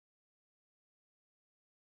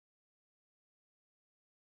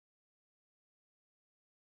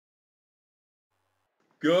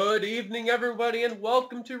Good evening, everybody, and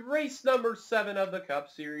welcome to race number 7 of the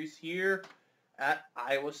Cup Series here at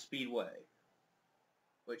Iowa Speedway,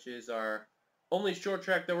 which is our only short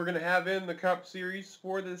track that we're going to have in the Cup Series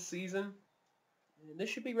for this season. And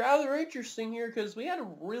this should be rather interesting here because we had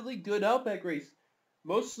a really good Outback race.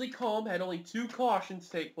 Mostly calm, had only 2 cautions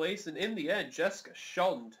take place, and in the end, Jessica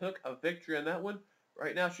Shelton took a victory on that one.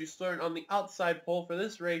 Right now, she's starting on the outside pole for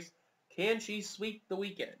this race. Can she sweep the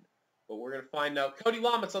weekend? But we're going to find out. Cody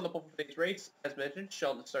Lamas on the pole for today's race. As mentioned,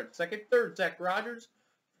 Shelton started second. Third, Zach Rogers.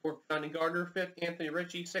 Fourth, Johnny Gardner. Fifth, Anthony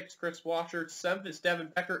Ritchie. Sixth, Chris Washer. Seventh is Devin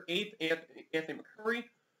Becker. Eighth, Anthony McCurry.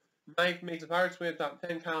 Ninth, Mason Pirates. We have top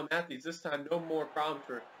 10, Kyle Matthews. This time, no more problems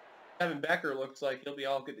for Devin Becker. Looks like he'll be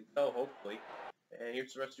all good to go, hopefully. And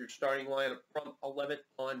here's the rest of your starting lineup from 11th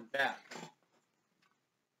on back.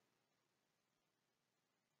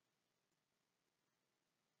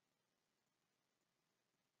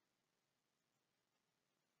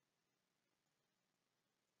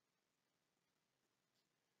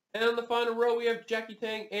 And on the final row, we have Jackie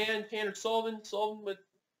Tang and Tanner Sullivan. Sullivan with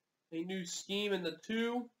a new scheme in the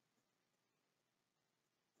 2.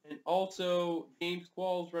 And also, James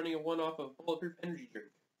Qualls running a one off of Bulletproof Energy Drink.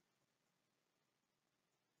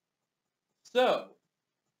 So,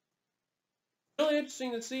 really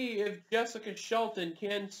interesting to see if Jessica Shelton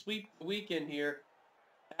can sweep the weekend here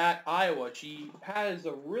at Iowa. She has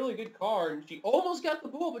a really good car, and she almost got the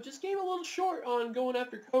pole, but just came a little short on going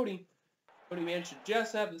after Cody. Cody managed to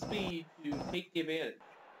just have the speed to take the advantage.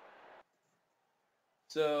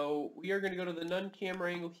 So we are going to go to the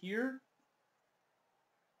non-camera angle here.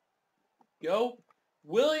 Go.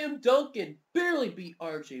 William Duncan barely beat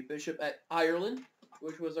RJ Bishop at Ireland,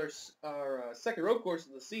 which was our second road course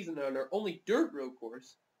of the season and our only dirt road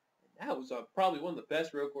course. And that was probably one of the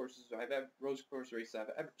best road courses road course races I've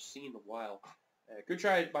ever seen in a while. Good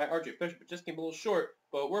try by RJ Bishop, but just came a little short.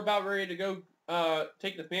 But we're about ready to go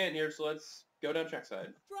take the fan here, so let's go down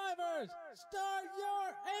trackside. Drivers, start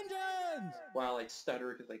your engines! While I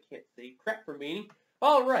stutter because I can't say crap for meaning.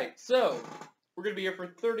 All right, so we're going to be here for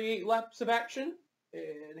 38 laps of action,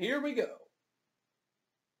 and here we go.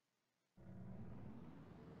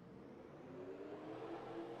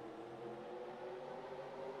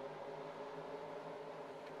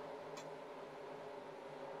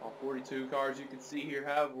 All 42 cars you can see here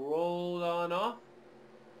have rolled on off.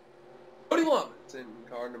 Cody Lamas in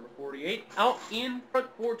car number 48 out in front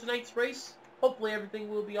for tonight's race. Hopefully everything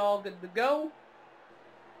will be all good to go.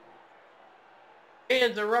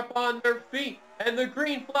 Fans are up on their feet, and the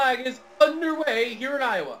green flag is underway here in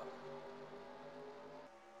Iowa.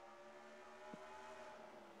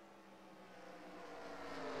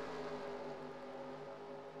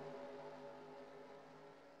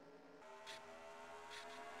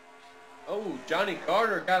 Oh, Johnny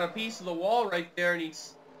Gardner got a piece of the wall right there, and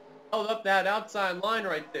he's held up that outside line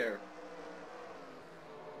right there.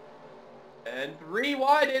 And 3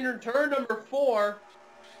 wide into turn number 4.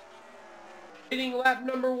 Hitting lap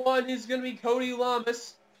number 1 is going to be Cody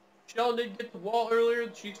Lamas. Sheldon did get the wall earlier.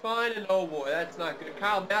 She's fine. And oh boy, that's not good.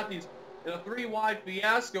 Kyle Matthews in a 3 wide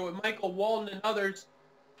fiasco with Michael Walton and others.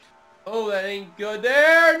 Oh, that ain't good.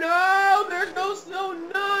 There, no! There goes no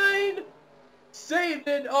 9! Saved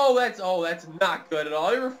it. Oh, that's not good at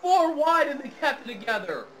all. They were 4 wide and they kept it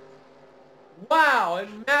together. Wow,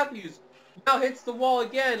 and Matthews now hits the wall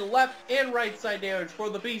again, left and right side damage for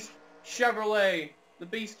the Beast Chevrolet. The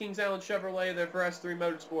Beast Kings Island Chevrolet there for S3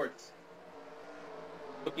 Motorsports.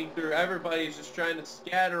 Looking through, everybody's just trying to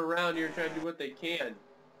scatter around here, trying to do what they can.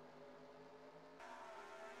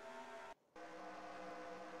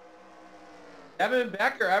 Devin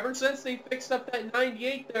Becker, ever since they fixed up that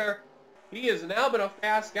 98 there, he has now been a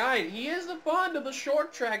fast guy. He is fond of the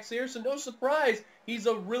short tracks here, so no surprise. He's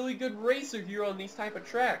a really good racer here on these type of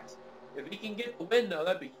tracks. If he can get the win, though,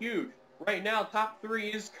 that'd be huge. Right now, top 3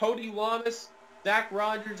 is Cody Lamas, Zach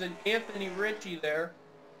Rogers, and Anthony Ritchie there.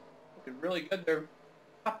 Looking really good there.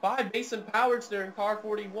 Top 5, Mason Powers there in car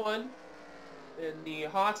 41. In the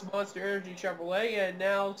Haas Monster Energy Chevrolet. And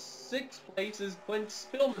now 6th place is Clint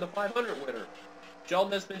Spillman, the 500 winner.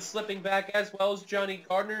 Sheldon has been slipping back as well as Johnny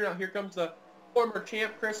Gardner. Now here comes the former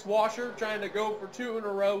champ Chris Washer trying to go for 2 in a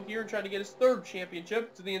row here and trying to get his 3rd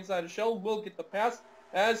championship to the inside of Sheldon. Will get the pass,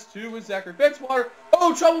 as too is Zachary Fitzwater.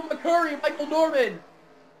 Oh, trouble McCurry and Michael Norman.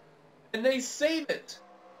 And they save it.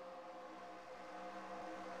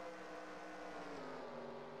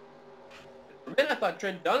 For a minute I thought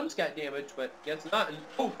Trent Dunham's got damaged, but guess not. And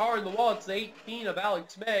oh, car in the wall. It's the 18 of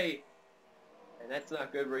Alex May. And that's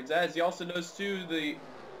not good, as he also knows, too, the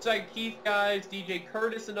Side Keith guys, DJ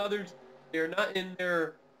Curtis and others, they're not in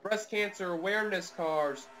their breast cancer awareness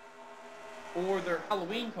cars. for their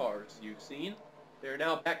Halloween cars you've seen. They're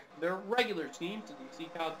now back to their regular team. So you see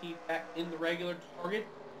Kyle Keith back in the regular target.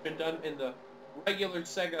 Been done in the regular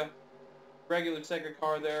Sega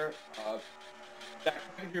car there.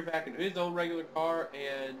 Back into his own regular car,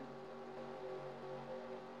 and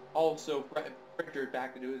also Pritchard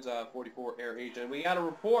back into his 44 Air Agent. We got a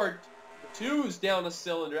report. The 2's down a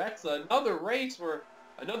cylinder. That's another race where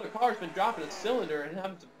another car's been dropping a cylinder and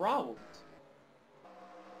having some problems.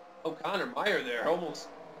 Oh, Connor Meyer there, almost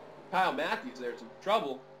Kyle Matthews there, some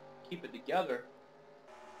trouble. Keep it together.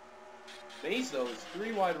 Maze, though, his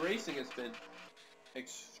 3-wide racing has been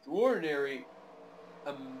extraordinary,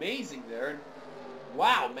 amazing there.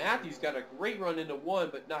 Wow, Matthews got a great run into 1,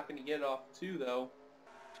 but not going to get off 2, though.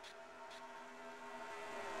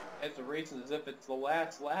 As the racing as if it's the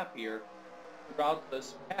last lap here throughout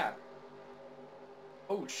this pack.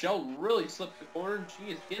 Oh, Shelton really slipped the corner, and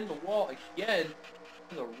she is in the wall again.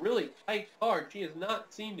 It's a really tight car. She has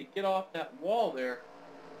not seemed to get off that wall there.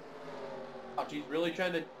 Oh, she's really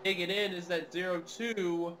trying to dig it in. Is that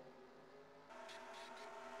 0-2?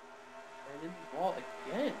 And in the wall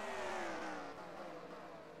again.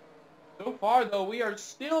 So far, though, we are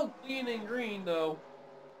still clean and green, though.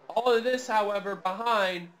 All of this, however,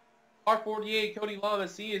 behind R48, Cody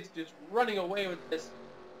Lamas. He is just running away with this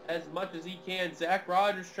as much as he can. Zach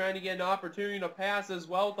Rogers trying to get an opportunity to pass as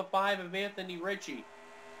well with the 5 of Anthony Ritchie.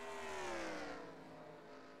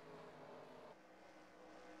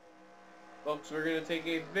 Folks, we're going to take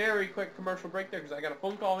a very quick commercial break there because I got a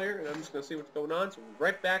phone call here and I'm just going to see what's going on. So we'll be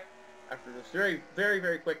right back after this very, very,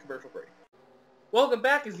 very quick commercial break. Welcome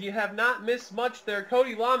back. As you have not missed much there,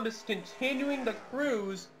 Cody Lamas continuing the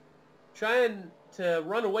cruise, trying to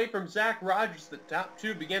run away from Zach Rogers. The top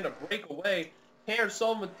 2 began to break away. Tanner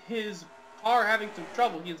Sullivan with his car having some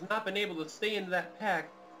trouble. He has not been able to stay into that pack.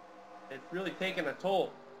 It's really taken a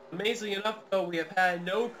toll. Amazingly enough, though, we have had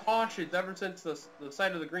no cautions ever since the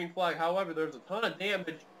sight of the green flag. However, there's a ton of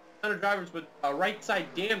damage, a ton of drivers with right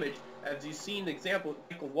side damage, as you've seen the example of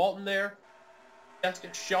Michael Walton there,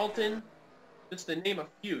 Jessica Shelton, just to name a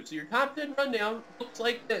few. So your top 10 rundown looks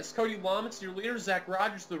like this. Cody Lamas, your leader. Zach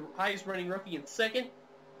Rogers, the highest running rookie, in 2nd.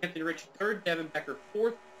 Anthony Ritchie, 3rd. Devin Becker,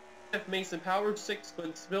 4th. 5th, Mason Powers. 6th,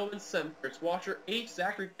 Glenn Spillman. 7th, Chris Washer. 8th,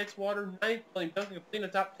 Zachary Fitzwater. 9th, William Duncan. Completing the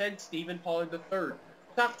top 10, Stephen Pollard, the 3rd.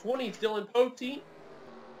 Top 20 is Dylan Poteet,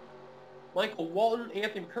 Michael Walton,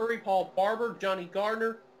 Anthony Curry, Paul Barber, Johnny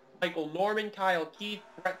Gardner, Michael Norman, Kyle Keith,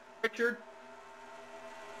 Brett Pritchard,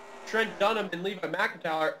 Trent Dunham, and Levi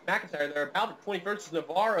McIntyre there. About the 21st is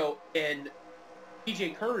Navarro and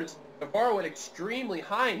PJ Curtis. Navarro went extremely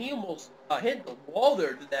high, and he almost hit the wall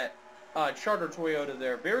there to that Charter Toyota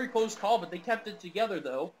there. Very close call, but they kept it together,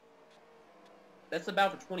 though. That's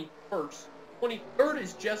about the 21st. 23rd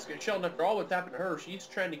is Jessica Shelton. After all what's happened to her, she's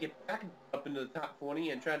trying to get back up into the top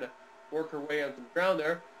 20 and trying to work her way on some ground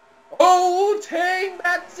there. Oh, Tang,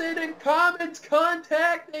 Matson, and Commons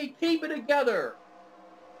contact. They keep it together.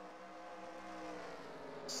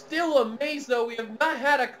 Still amazed, though. We have not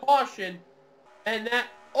had a caution, and that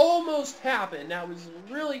almost happened. That was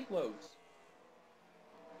really close.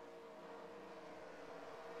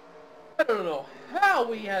 I don't know how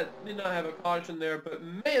we did not have a caution there, but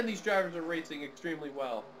man, these drivers are racing extremely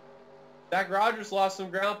well. Zach Rogers lost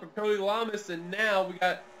some ground from Cody Lamas, and now we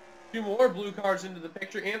got 2 more blue cars into the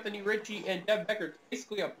picture. Anthony Ritchie and Dev Becker. It's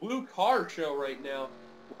basically a blue car show right now.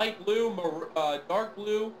 Light blue, dark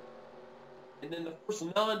blue, and then the first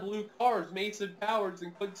non-blue cars, Mason Powers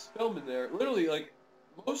and Clint Spillman there. Literally, like,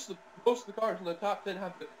 most of the cars in the top 10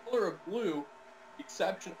 have the color of blue, with the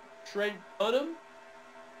exception of Trent Dunham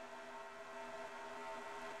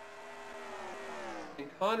and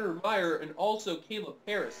Connor Meyer, and also Caleb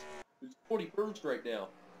Harris, who's 41st right now.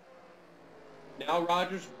 Now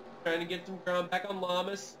Rogers trying to get some ground back on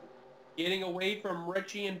Lamas, getting away from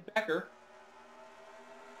Ritchie and Becker.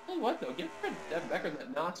 Tell you what, though, get rid of Devin Becker in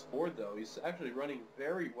that Knox Ford, though. He's actually running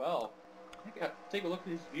very well. Take a look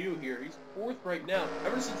at his view here. He's 4th right now.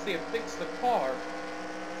 Ever since they have fixed the car,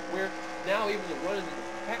 we're now able to run into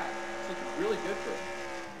the pack. It's looking really good for him.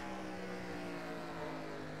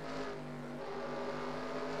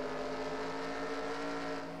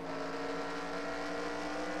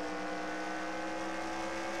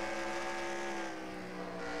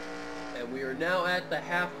 And we are now at the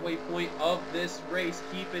halfway point of this race.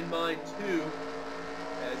 Keep in mind, too,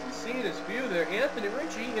 as you see in his view there, Anthony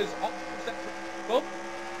Ritchie is almost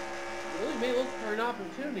really may look for an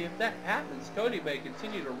opportunity. If that happens, Cody may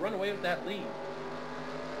continue to run away with that lead.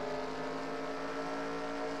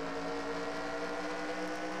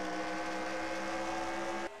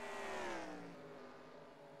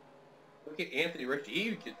 at Anthony Ritchie.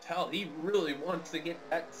 You can tell he really wants to get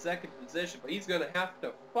that second position, but he's going to have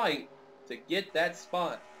to fight to get that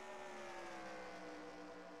spot.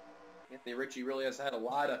 Anthony Ritchie really has had a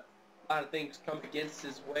lot of things come against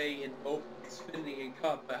his way in both Xfinity and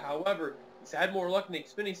Cup. But however, he's had more luck in the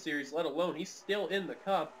Xfinity Series, let alone he's still in the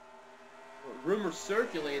Cup. Rumors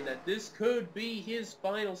circulating that this could be his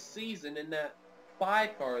final season in that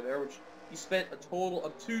 5 car there, which he spent a total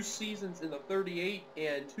of 2 seasons in the 38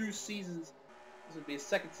 and 2 seasons, this would be his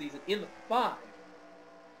second season, in the 5.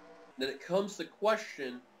 Then it comes to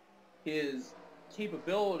question his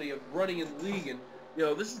capability of running in the league. And, you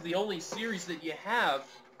know, this is the only series that you have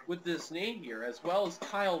with this name here, as well as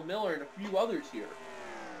Kyle Miller and a few others here.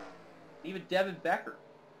 Even Devin Becker.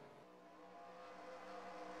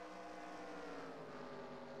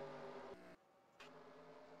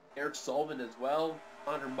 Eric Sullivan as well,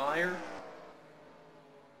 Connor Meyer,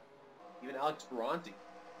 even Alex Ferranti.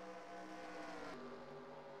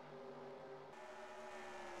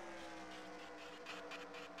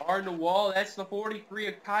 Hard in the wall, that's the 43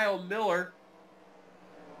 of Kyle Miller.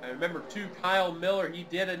 I remember too, Kyle Miller, he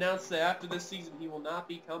did announce that after this season he will not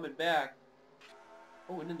be coming back.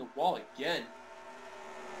 Oh, and in the wall again.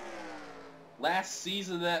 Last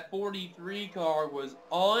season that 43 car was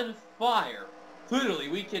on fire. Literally,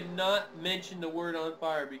 we cannot mention the word on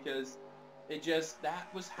fire because it just,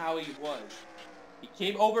 that was how he was. He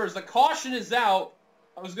came over as the caution is out.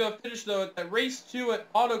 I was going to finish though at race 2 at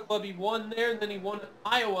Auto Club. He won there, and then he won at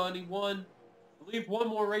Iowa, and he won, I believe, one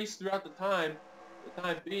more race throughout the time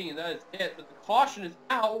being, and that is it. But the caution is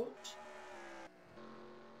out.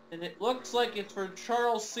 And it looks like it's for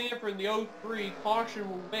Charles Sanford in the 03. Caution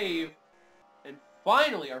will wave. And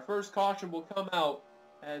finally, our first caution will come out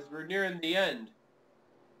as we're nearing the end.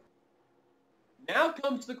 Now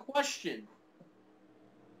comes the question.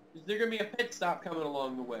 Is there going to be a pit stop coming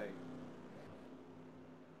along the way?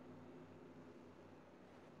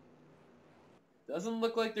 Doesn't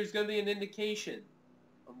look like there's going to be an indication.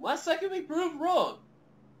 Unless I can be proved wrong.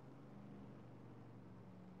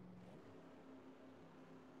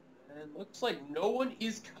 And looks like no one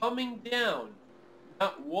is coming down.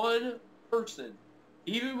 Not one person.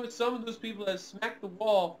 Even with some of those people that smacked the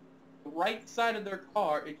wall, the right side of their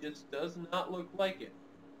car, it just does not look like it.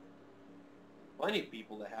 Plenty of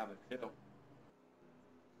people that have it too.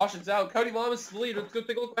 Caution's out. Cody Lamas is the lead. Let's go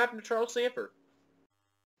take a look what happened to Charles Sanford.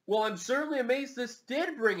 Well, I'm certainly amazed this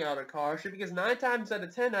did bring out a caution, because 9 times out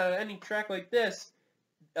of 10 out of any track like this,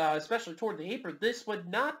 especially toward the apron, this would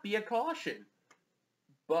not be a caution.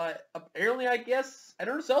 But apparently, I guess,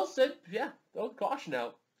 NRSL said, yeah, throw the caution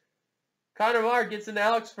out. Connor Meyer gets in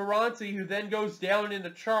Alex Ferranti, who then goes down into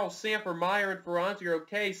Charles Sanford. Meyer and Ferranti are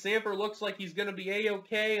okay. Sanford looks like he's going to be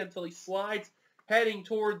A-okay until he slides, heading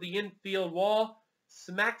toward the infield wall.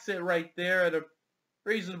 Smacks it right there at a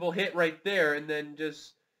reasonable hit right there, and then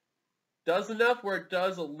just does enough where it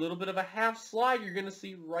does a little bit of a half slide. You're going to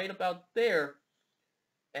see right about there.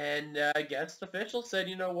 And I guess the official said,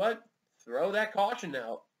 you know what? Throw that caution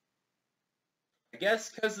out. I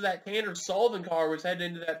guess because of that Tanner Sullivan car was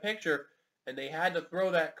heading into that picture, and they had to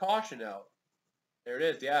throw that caution out. There it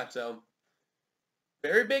is, yeah. So,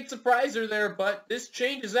 very big surpriser there, but this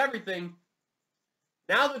changes everything.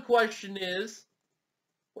 Now the question is,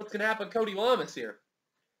 what's going to happen to Cody Lamas here?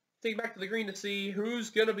 Take it back to the green to see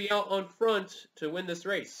who's going to be out on front to win this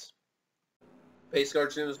race. Pace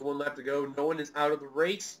car soon, there's 1 lap to go. No one is out of the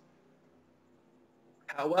race.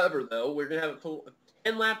 However, though, we're going to have a total of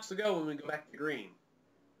 10 laps to go when we go back to green.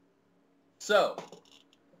 So,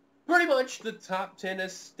 pretty much the top 10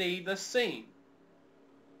 has stayed the same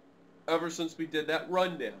ever since we did that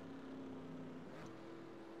rundown.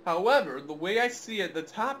 However, the way I see it, the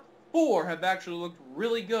top 4 have actually looked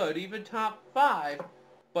really good, even top 5,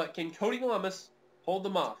 but can Cody Lamas hold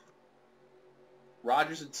them off?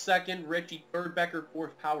 Rogers in 2nd, Ritchie 3rd, Becker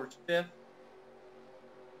 4th, Powers 5th.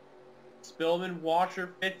 Spillman,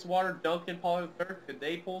 Washer, Fitzwater, Duncan, Pollard 3rd. Could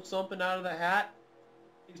they pull something out of the hat?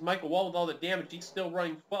 He's Michael Wall with all the damage. He's still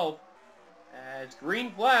running 12th. As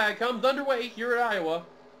green flag comes underway here at Iowa.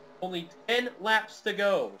 Only 10 laps to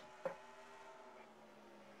go.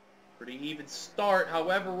 Pretty even start.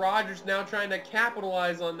 However, Rogers now trying to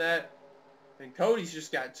capitalize on that. And Cody's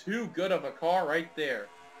just got too good of a car right there.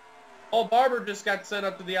 Paul Barber just got sent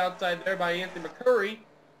up to the outside there by Anthony McCurry.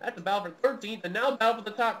 That's a battle for 13th. And now battle for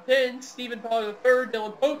the top 10. Stephen Pollard III,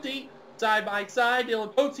 Dylan Pote, side by side.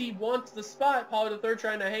 Dylan Pote wants the spot. Pollard III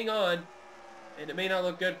trying to hang on. And it may not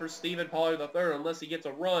look good for Stephen Pollard III unless he gets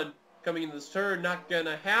a run coming into this turn. Not going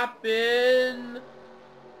to happen.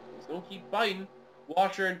 He's going to keep fighting.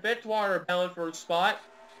 Washer and Fitzwater are battling for a spot.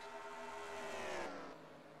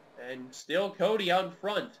 And still Cody out in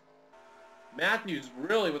front. Matthews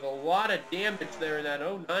really with a lot of damage there in that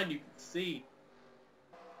 09, you can see.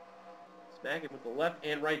 Smacking with the left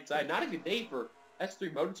and right side. Not a good day for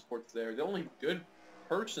S3 Motorsports there. The only good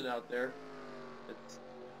person out there that's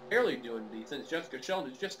barely doing decent is Jessica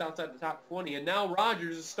Sheldon, is just outside the top 20. And now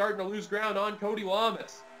Rogers is starting to lose ground on Cody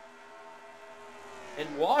Lamas.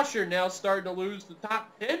 And Washer now starting to lose the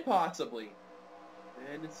top 10 possibly.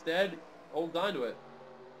 And instead, holds on to it.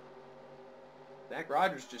 Zach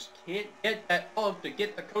Rogers just can't get that pump to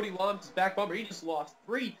get the Cody Lamas back bumper. He just lost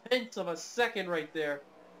 3/10 of a second right there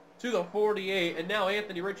to the 48. And now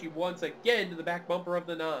Anthony Ritchie once again to the back bumper of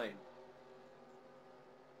the 9.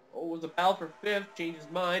 Oh, was a battle for 5th. Changed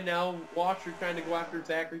his mind. Now Washer trying to go after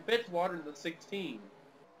Zachary Fitzwater in the 16.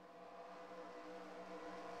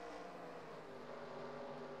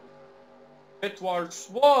 Fitzwater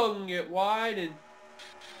swung it wide, and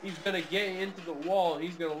he's going to get into the wall, and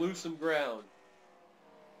he's going to lose some ground.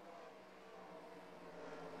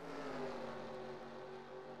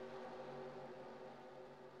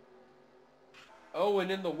 Oh,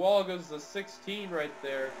 and in the wall goes the 16 right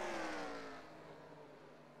there.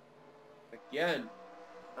 Again,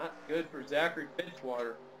 not good for Zachary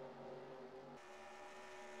Fitzwater.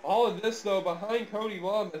 All of this, though, behind Cody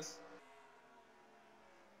Lamas.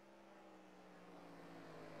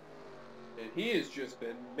 And he has just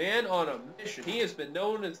been man on a mission. He has been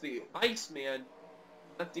known as the Iceman.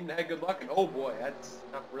 Not seemed to have good luck, and oh boy, that's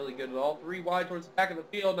not really good at all. 3 wide towards the back of the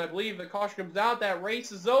field, and I believe the caution comes out. That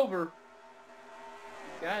race is over.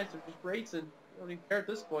 These guys are just racing. They don't even care at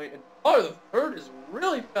this point. And oh, the third has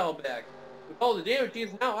really fell back. With all the damage, he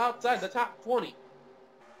is now outside the top 20.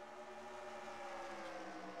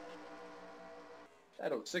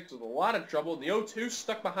 That 06 with a lot of trouble, and the 02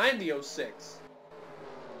 stuck behind the 06.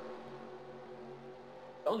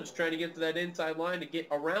 I'm just trying to get to that inside line to get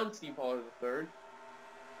around Steve Pollard III.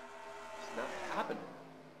 It's not happening.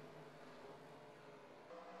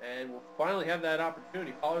 And we'll finally have that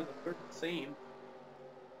opportunity. Pollard III the same.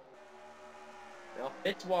 Now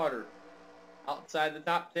Fitzwater outside the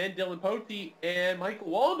top 10. Dylan Pote and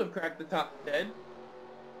Michael Walden have cracked the top 10.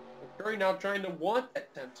 Curry now trying to want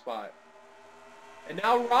that 10th spot. And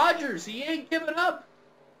now Rogers, he ain't giving up.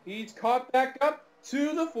 He's caught back up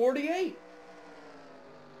to the 48.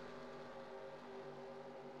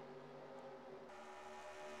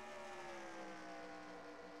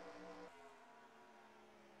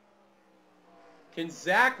 Can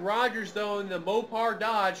Zach Rogers, though, in the Mopar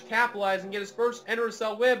Dodge, capitalize and get his first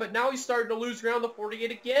NRSL win? But now he's starting to lose ground the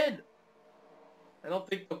 48 again. I don't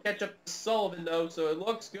think they'll catch up to Sullivan, though, so it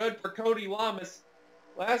looks good for Cody Lamas.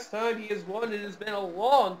 Last time he has won, it has been a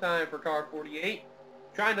long time for car 48.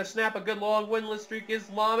 Trying to snap a good long winless streak is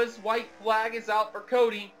Lamas. White flag is out for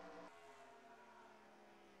Cody.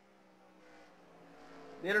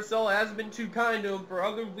 The NRSL hasn't been too kind to him. For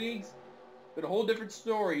other leagues, but a whole different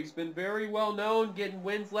story. He's been very well known, getting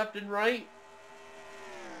wins left and right.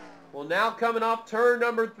 Well, now coming off turn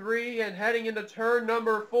number 3 and heading into turn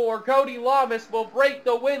number 4, Cody Lamas will break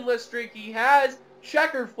the winless streak he has.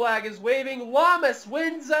 Checker flag is waving. Lamas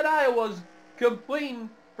wins at Iowa's, completing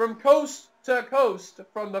from coast to coast,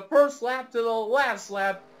 from the first lap to the last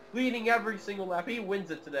lap, leading every single lap. He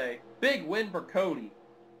wins it today. Big win for Cody.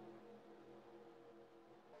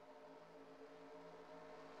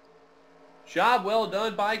 Job well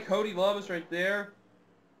done by Cody Lamas right there.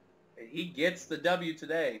 And he gets the W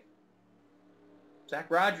today.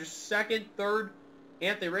 Zach Rogers 2nd, 3rd.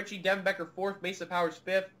 Anthony Ritchie, Devin Becker 4th. Mesa Powers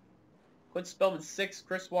 5th. Quinn Spellman 6th.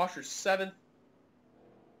 Chris Washer 7th.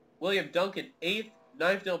 William Duncan 8th.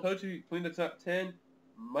 9th Dylan Pote between the top 10.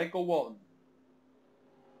 Michael Walton.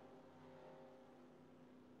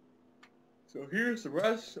 So here's the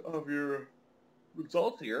rest of your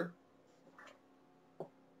results here.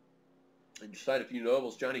 And just cite a few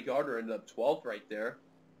notables. Johnny Gardner ended up 12th right there.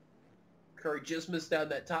 Curry just missed out in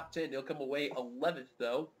that top 10. He'll come away 11th,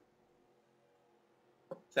 though.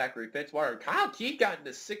 Zachary Fitzwater. Kyle Keith got in the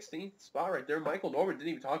 16th spot right there. Michael Norman, didn't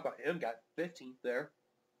even talk about him, got 15th there.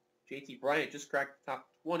 JT Bryant just cracked the top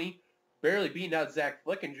 20. Barely beating out Zach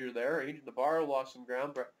Flickinger there. Agent Navarro lost some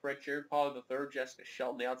ground. Brett Pritchard, Pollard the 3rd. Jessica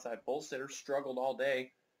Shelton, the outside pole sitter, struggled all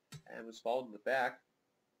day and was followed in the back.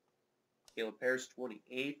 Caleb Paris,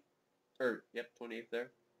 28th. 28th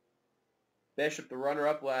there. Bishop, the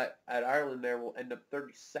runner-up at Ireland there, will end up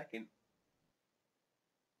 32nd.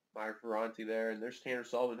 Meyer Ferranti there. And there's Tanner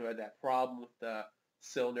Sullivan, who had that problem with the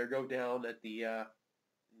cylinder go down at the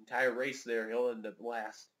entire race there. He'll end up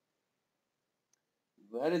last.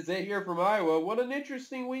 That is it here from Iowa. What an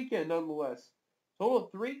interesting weekend, nonetheless. Total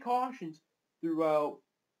of 3 cautions throughout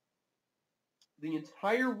the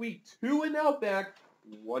entire week. 2 in Outback,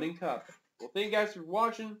 1 in Cup. Well, thank you guys for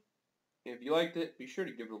watching. If you liked it, be sure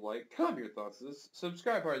to give it a like. Comment your thoughts on this.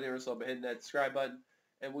 Subscribe part of the NRSL by hitting that subscribe button.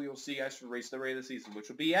 And we will see you guys for race number 8 of the season, which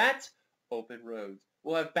will be at Open Roads.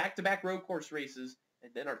 We'll have back-to-back road course races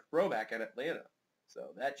and then our throwback at Atlanta. So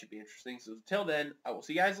that should be interesting. So until then, I will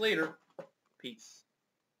see you guys later. Peace.